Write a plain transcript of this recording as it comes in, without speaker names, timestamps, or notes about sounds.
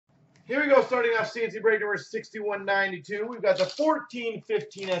Here we go, starting off C&C break number 6192. We've got the 14-15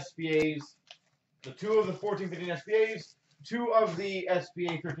 SBAs, the two of the 14-15 SBAs, two of the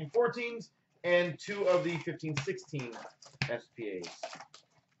SBA 13-14s, and two of the 15-16 SBAs.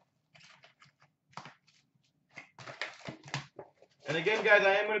 And again, guys,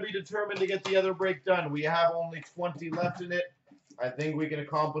 I am going to be determined to get the other break done. We have only 20 left in it. I think we can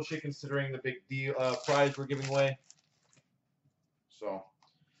accomplish it considering the big deal prize we're giving away. So,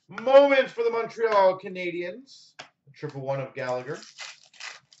 moments for the Montreal Canadiens. Triple one of Gallagher.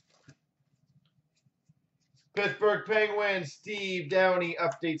 Pittsburgh Penguins, Steve Downey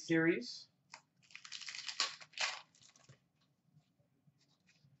Update Series.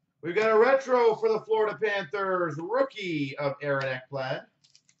 We've got a retro for the Florida Panthers, rookie of Aaron Ekblad.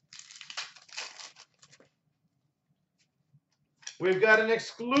 We've got an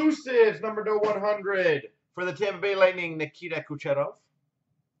exclusive number to 100 for the Tampa Bay Lightning, Nikita Kucherov.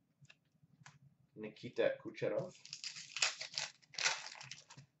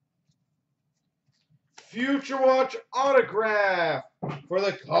 Future Watch autograph for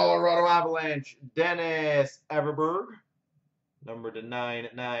the Colorado Avalanche, Dennis Everberg. Number to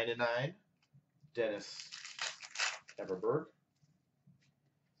 999, Dennis Everberg.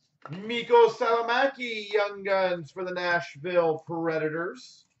 Mikko Salamaki, Young Guns for the Nashville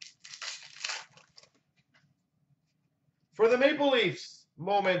Predators. For the Maple Leafs,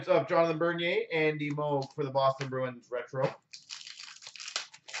 moments of Jonathan Bernier, Andy Moog for the Boston Bruins retro.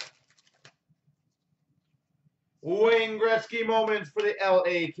 Wayne Gretzky moments for the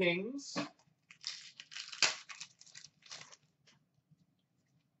LA Kings.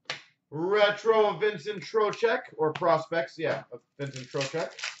 Retro of Vincent Trocheck, or prospects, yeah, of Vincent Trocheck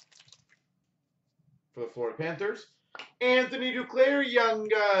for the Florida Panthers. Anthony Duclair, Young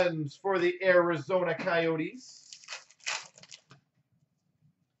Guns for the Arizona Coyotes.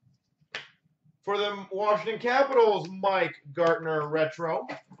 For the Washington Capitals, Mike Gartner retro.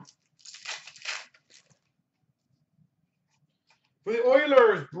 For the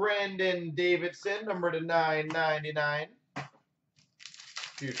Oilers, Brandon Davidson, number to 999.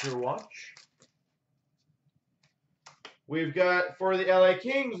 Future Watch. We've got, for the LA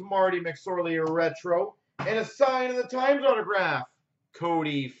Kings, Marty McSorley retro. And a sign of the Times autograph,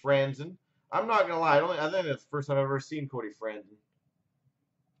 Cody Franzen. I'm not going to lie, I think that's the first time I've ever seen Cody Franzen.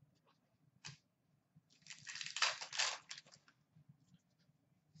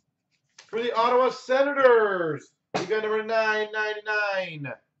 For the Ottawa Senators, we got number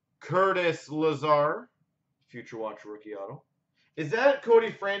 999, Curtis Lazar. Future Watch rookie auto. Is that Cody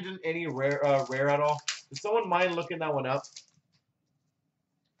Franzen any rare at all? Does someone mind looking that one up?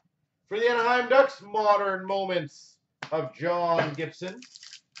 For the Anaheim Ducks, modern moments of John Gibson.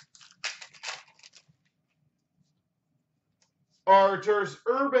 Arturs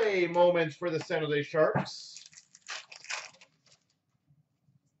Urbe moments for the San Jose Sharks.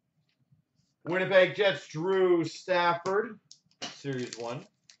 Winnipeg Jets, Drew Stafford, Series 1.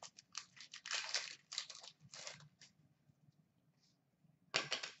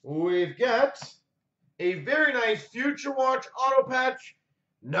 We've got a very nice Future Watch auto patch,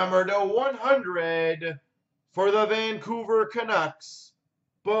 number to 100 for the Vancouver Canucks,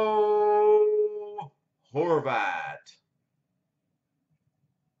 Bo Horvat.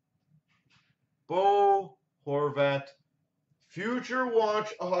 Bo Horvat, Future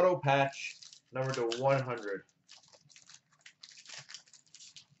Watch auto patch, number to 100.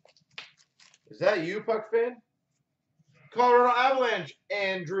 Is that you, Puck fan? Colorado Avalanche,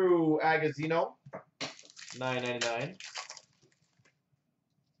 Andrew Agazzino, $9.99.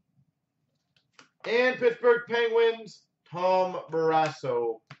 And Pittsburgh Penguins, Tom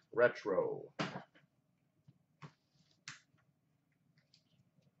Barrasso, retro.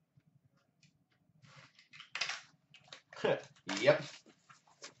 Yep.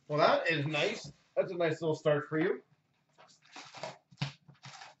 Well, that is nice. That's a nice little start for you.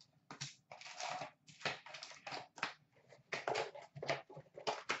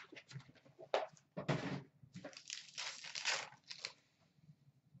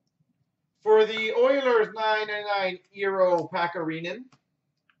 For the Oilers, $9.99, Eero Pakarinen.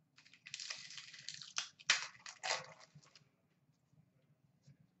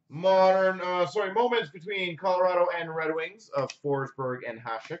 Moments between Colorado and Red Wings of Forsberg and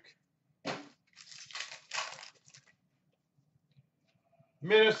Hasek.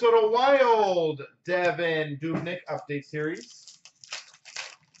 Minnesota Wild, Devin Dubnyk Update Series.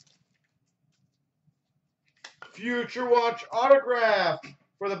 Future Watch autograph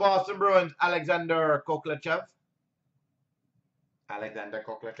for the Boston Bruins, Alexander Koklachev.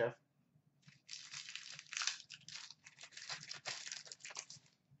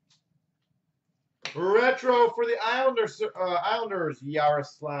 Retro for the Islanders,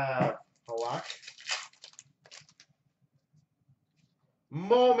 Yaroslav Halak.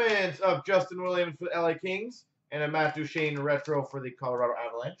 Moments of Justin Williams for the LA Kings. And a Matt Duchene retro for the Colorado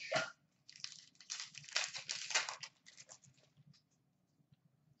Avalanche.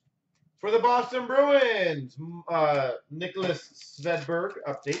 For the Boston Bruins, Nicholas Svedberg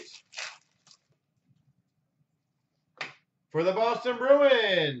update. For the Boston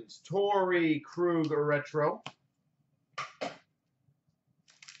Bruins, Torrey Krug retro.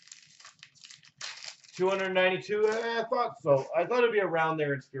 292. I thought so. I thought it'd be around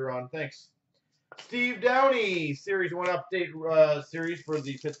there in Spiron. Thanks. Steve Downey, Series 1 update series for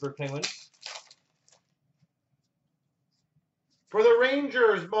the Pittsburgh Penguins. For the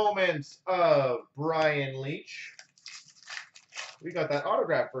Rangers, moments of Brian Leach. We got that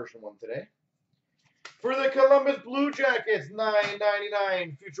autograph version one today. For the Columbus Blue Jackets,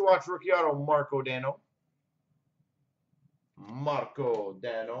 $9.99 Future Watch rookie auto, Marco Dano.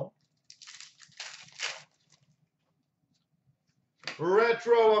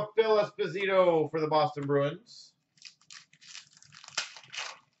 Retro of Phil Esposito for the Boston Bruins.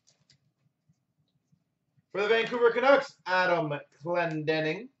 For the Vancouver Canucks, Adam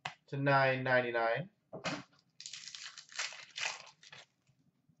Clendening to $9.99.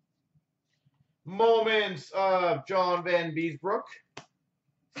 Moments of John Van Beesbrook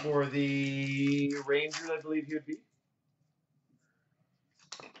for the Rangers, I believe he would be.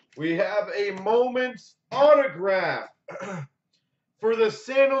 We have a Moments autograph for the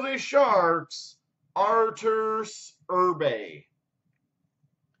San Jose Sharks, Arturs Urbe.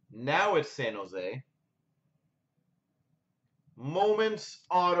 Now it's San Jose. Moments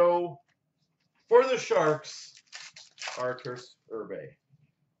auto for the Sharks, Arturs Urbe.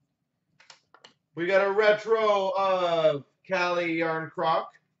 We got a retro of Calle Yarncroc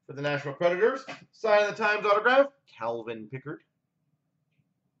for the Nashville Predators. Sign of the Times autograph, Calvin Pickard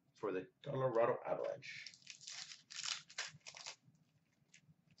for the Colorado Avalanche.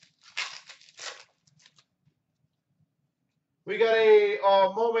 We got a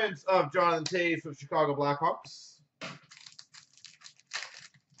moments of Jonathan Toews for Chicago Blackhawks.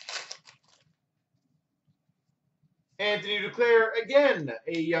 Anthony Duclair, again,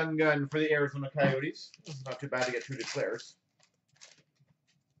 a young gun for the Arizona Coyotes. This is not too bad to get two Duclairs.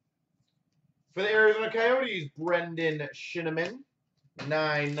 For the Arizona Coyotes, Brendan Shinniman,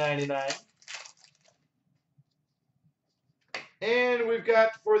 $9.99. And we've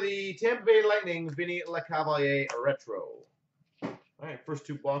got for the Tampa Bay Lightning, Vinny Lecavalier retro. All right, first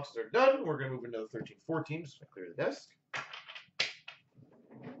two boxes are done. We're going to move into the 13-14, just to clear the desk.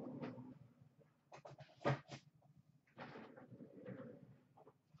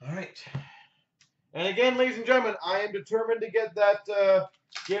 All right. And again, ladies and gentlemen, I am determined to get that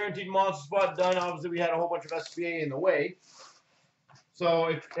guaranteed monster spot done. Obviously, we had a whole bunch of SPA in the way. So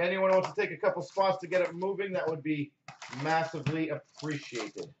if anyone wants to take a couple spots to get it moving, that would be massively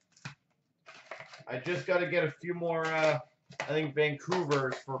appreciated. I just got to get a few more, I think,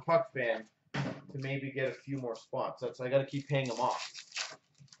 Vancouvers for Puck Fan to maybe get a few more spots. I got to keep paying them off.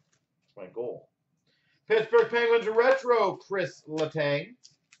 That's my goal. Pittsburgh Penguins retro, Chris Letang.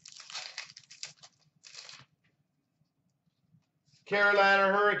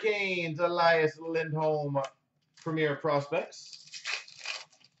 Carolina Hurricanes, Elias Lindholm, Premier Prospects.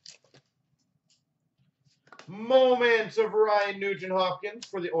 Moments of Ryan Nugent-Hopkins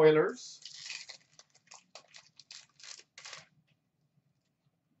for the Oilers.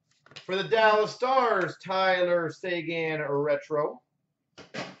 For the Dallas Stars, Tyler Seguin retro.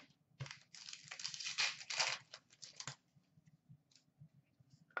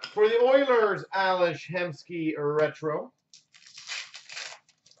 For the Oilers, Ales Hemsky retro.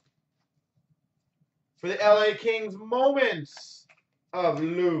 For the LA Kings, moments of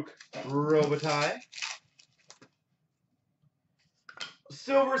Luke Robitaille.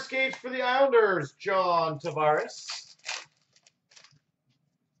 Silver skates for the Islanders, John Tavares.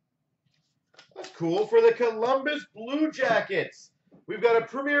 That's cool. For the Columbus Blue Jackets, we've got a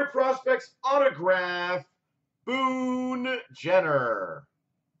Premier Prospects autograph, Boone Jenner.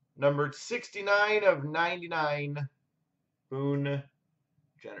 Numbered 69 of 99, Boone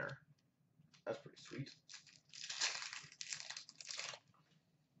Jenner. That's pretty sweet.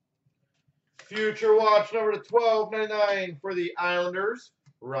 Future Watch number to 12.99 for the Islanders,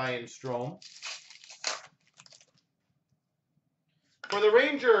 Ryan Strome. For the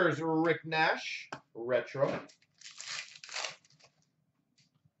Rangers, Rick Nash, retro.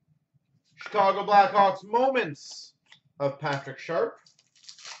 Chicago Blackhawks, moments of Patrick Sharp.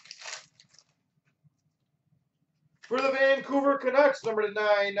 For the Vancouver Canucks, number to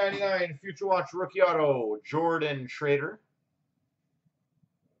 999, Future Watch Rookie Auto, Jordan Schrader.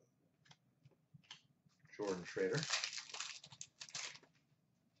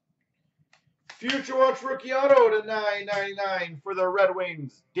 Future Watch Rookie Auto to 999 for the Red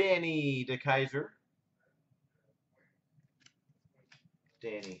Wings, Danny DeKeyser.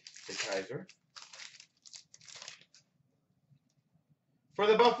 For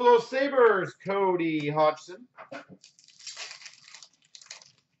the Buffalo Sabres, Cody Hodgson.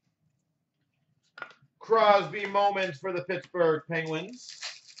 Crosby moments for the Pittsburgh Penguins.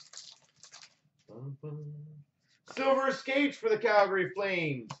 Silver skates for the Calgary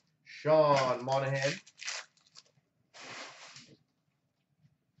Flames, Sean Monahan.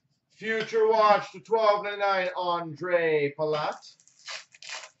 Future Watch to 1299, Andre Palat.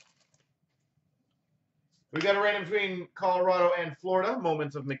 We got a random between Colorado and Florida.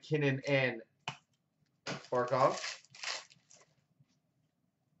 Moments of McKinnon and Barkov.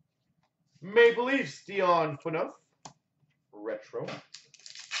 Maple Leafs, Dion Phaneuf. Retro.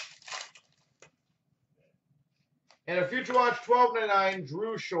 And a Future Watch 1299,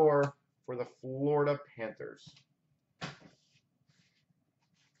 Drew Shore for the Florida Panthers.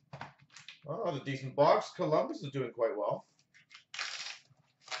 Oh, that's a decent box. Columbus is doing quite well.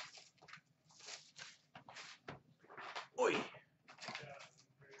 Oi.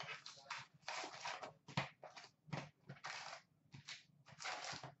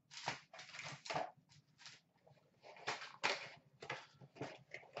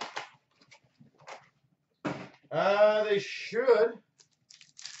 They should.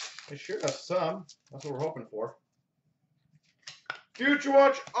 They should have some. That's what we're hoping for. Future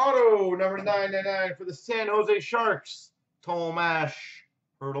Watch Auto, number 999 for the San Jose Sharks, Tomas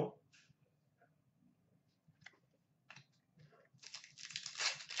Hertl.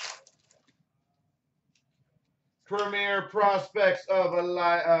 Premier Prospects of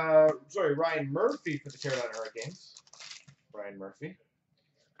Ryan Murphy for the Carolina Hurricanes. Ryan Murphy.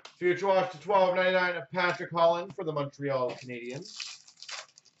 Future Watch to 1299 of Patrick Holland for the Montreal Canadiens.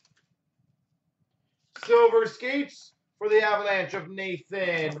 Silver Skates for the Avalanche of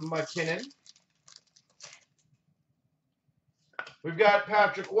Nathan McKinnon. We've got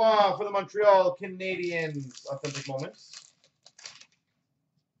Patrick Waugh for the Montreal Canadiens, Authentic Moments.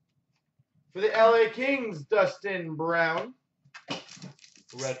 For the LA Kings, Dustin Brown,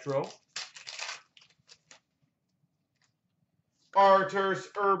 Retro. Arturs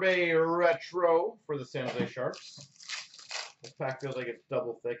Irbe, Retro for the San Jose Sharks. This pack feels like it's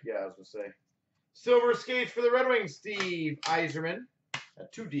double thick. Yeah, I was going to say. Silver Skates for the Red Wings, Steve Yzerman.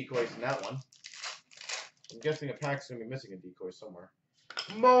 Got 2 decoys in that one. I'm guessing a pack's going to be missing a decoy somewhere.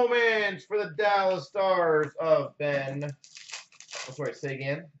 Moments for the Dallas Stars of Ben. Oh, sorry,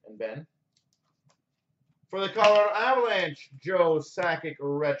 Sagan and Ben. For the Colorado Avalanche, Joe Sakic,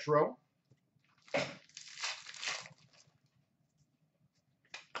 Retro.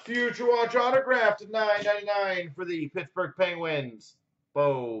 Future Watch Autograph to 999 for the Pittsburgh Penguins,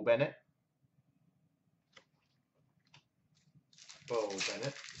 Bo Bennett.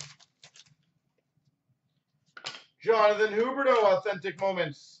 Jonathan Huberdeau, Authentic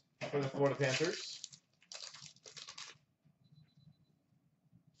Moments for the Florida Panthers.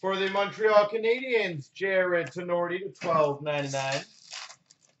 For the Montreal Canadiens, Jared Tenorti to 1299.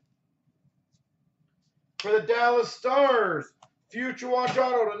 For the Dallas Stars, Future Watch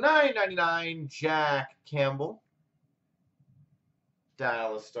Auto to 999, Jack Campbell.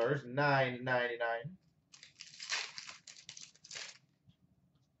 Dallas Stars, 999.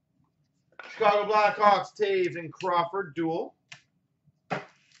 Chicago Blackhawks, Taves and Crawford, dual.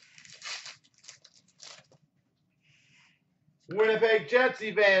 Winnipeg Jets,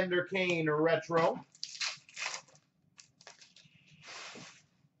 Evander Kane, Retro.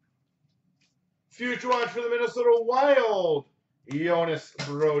 Future Watch for the Minnesota Wild, Jonas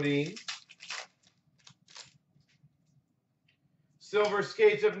Brodin. Silver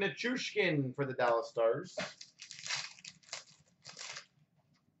Skates of Nichushkin for the Dallas Stars.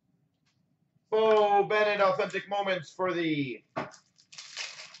 Bo Bennett, Authentic Moments for the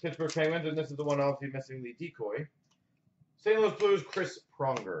Pittsburgh Penguins, and this is the one obviously missing the decoy. St. Louis Blues, Chris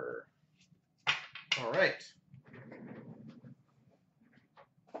Pronger. All right.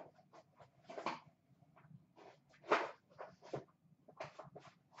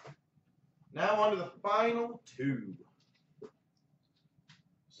 Now on to the final two.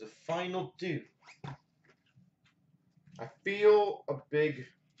 The final two. I feel a big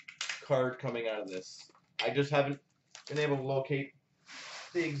card coming out of this. I just haven't been able to locate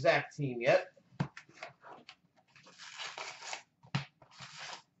the exact team yet.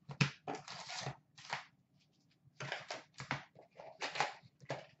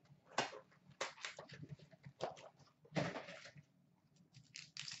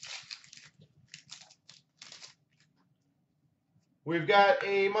 We've got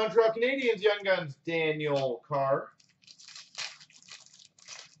a Montreal Canadiens Young Guns Daniel Carr.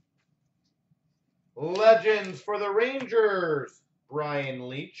 Legends for the Rangers, Brian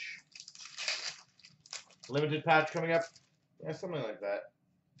Leach. Limited patch coming up. Yeah, something like that.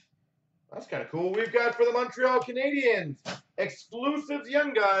 That's kind of cool. We've got for the Montreal Canadiens, Exclusives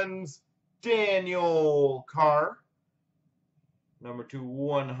Young Guns, Daniel Carr. Number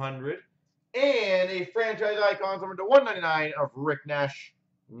 2/100. And a franchise icons number 2/199 of Rick Nash,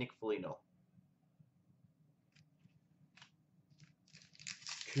 Nick Foligno.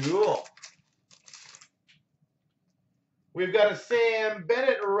 Cool. We've got a Sam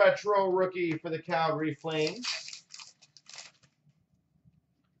Bennett retro rookie for the Calgary Flames.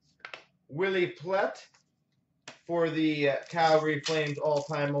 Willie Plett for the Calgary Flames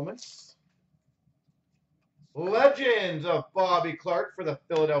all-time moments. Legends of Bobby Clark for the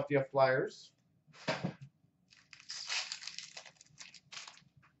Philadelphia Flyers.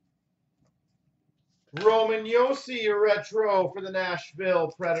 Roman Josi retro for the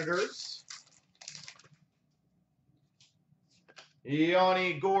Nashville Predators.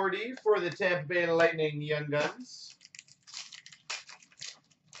 Yanni Gordy for the Tampa Bay Lightning Young Guns.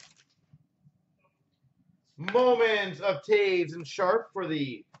 Moments of Taves and Sharp for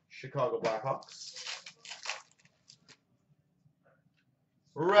the Chicago Blackhawks.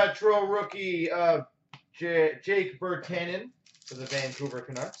 Retro rookie of Jake Virtanen for the Vancouver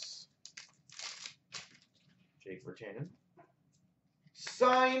Canucks. Jake Virtanen.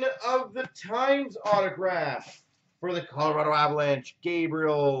 Sign of the Times autograph for the Colorado Avalanche,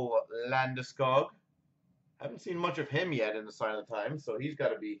 Gabriel Landeskog. Haven't seen much of him yet in the Sign of the Times, so he's got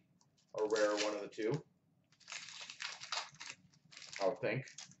to be a rare one of the two, I would think.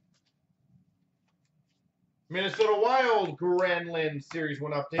 Minnesota Wild, Granlund Series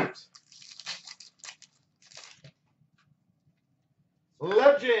 1 update.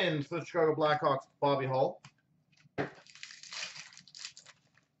 Legends for the Chicago Blackhawks, Bobby Hull.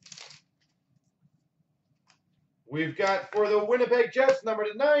 We've got for the Winnipeg Jets, number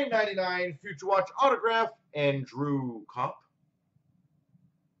 /999, Future Watch autograph, Andrew Kopp.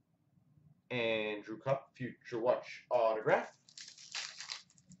 Andrew Kopp, Future Watch autograph.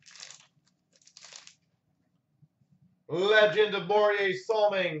 Legend of Borje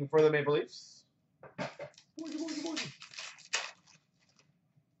Salming for the Maple Leafs.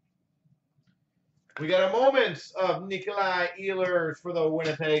 We got a moment of Nikolai Ehlers for the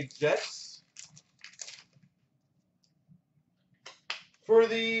Winnipeg Jets. For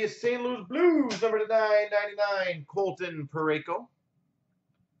the St. Louis Blues, number /999, Colton Parayko.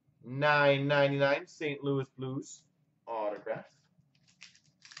 $9.99, St. Louis Blues autograph.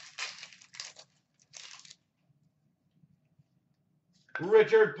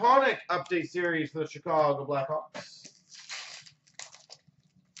 Richard Panik update series for the Chicago Blackhawks.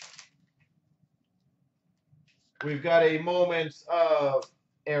 We've got a moment of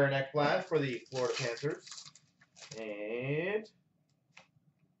Aaron Ekblad for the Florida Panthers. And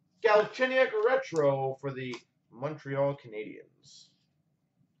Galchenyuk retro for the Montreal Canadiens.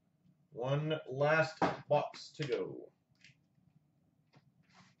 One last box to go.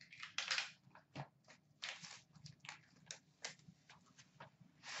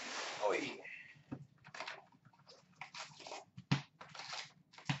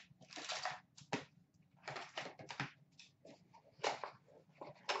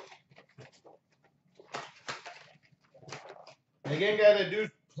 And again, guys, I do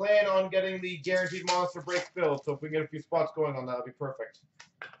plan on getting the guaranteed monster break filled, so if we can get a few spots going on that, that'll be perfect.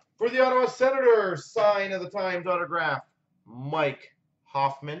 For the Ottawa Senators, Sign of the Times autograph, Mike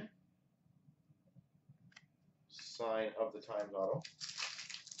Hoffman. Sign of the Times auto.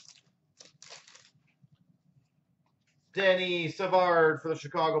 Denny Savard for the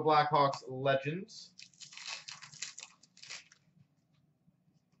Chicago Blackhawks Legends.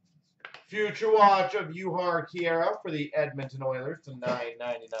 Future Watch of Juha Kierä for the Edmonton Oilers to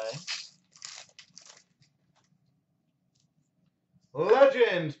 $9.99.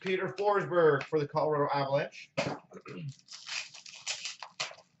 Legends, Peter Forsberg for the Colorado Avalanche.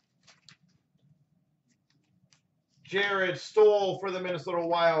 Jared Stoll for the Minnesota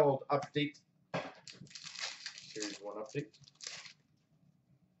Wild update. Series 1 update.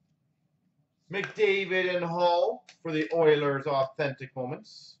 McDavid and Hull for the Oilers authentic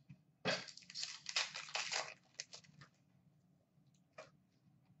moments.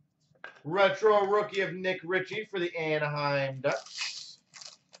 Retro rookie of Nick Ritchie for the Anaheim Ducks.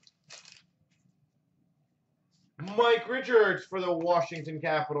 Mike Richards for the Washington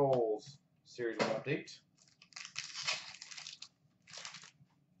Capitals. Series 1 update.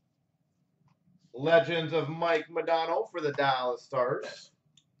 Legends of Mike Modano for the Dallas Stars.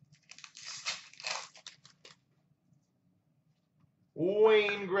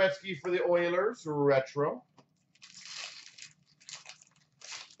 Wayne Gretzky for the Oilers, retro.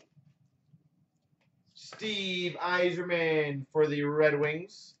 Steve Yzerman for the Red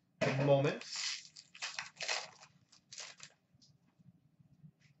Wings, moments.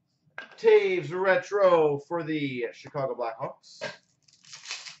 Taves retro for the Chicago Blackhawks.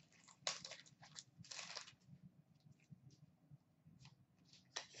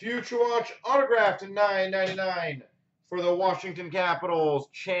 Future Watch autographed to $9.99 for the Washington Capitals,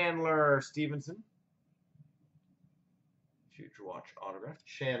 Chandler Stevenson. Future Watch autograph,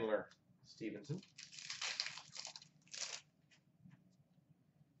 Chandler Stevenson.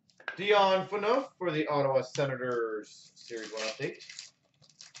 Dion Phaneuf for the Ottawa Senators, Series 1 update.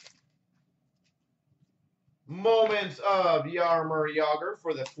 Moments of Jaromir Jagr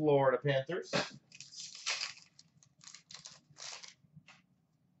for the Florida Panthers.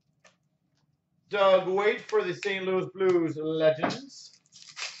 Doug Waite for the St. Louis Blues Legends.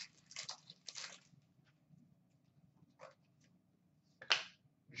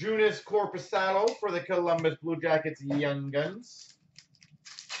 Joonas Korpisalo for the Columbus Blue Jackets Young Guns.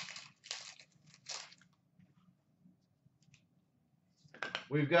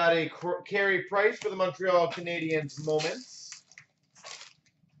 We've got a Carey Price for the Montreal Canadiens moments.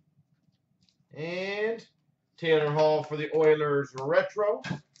 And Taylor Hall for the Oilers retro.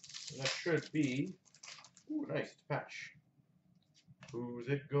 That should be, ooh, nice patch. Who's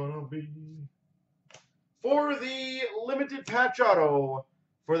it gonna be? For the limited patch auto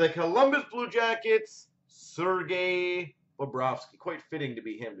for the Columbus Blue Jackets, Sergei Bobrovsky. Quite fitting to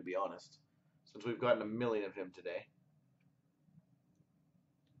be him, to be honest, since we've gotten a million of him today.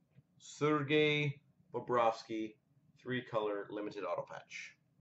 Sergei Bobrovsky, 3-color limited auto patch.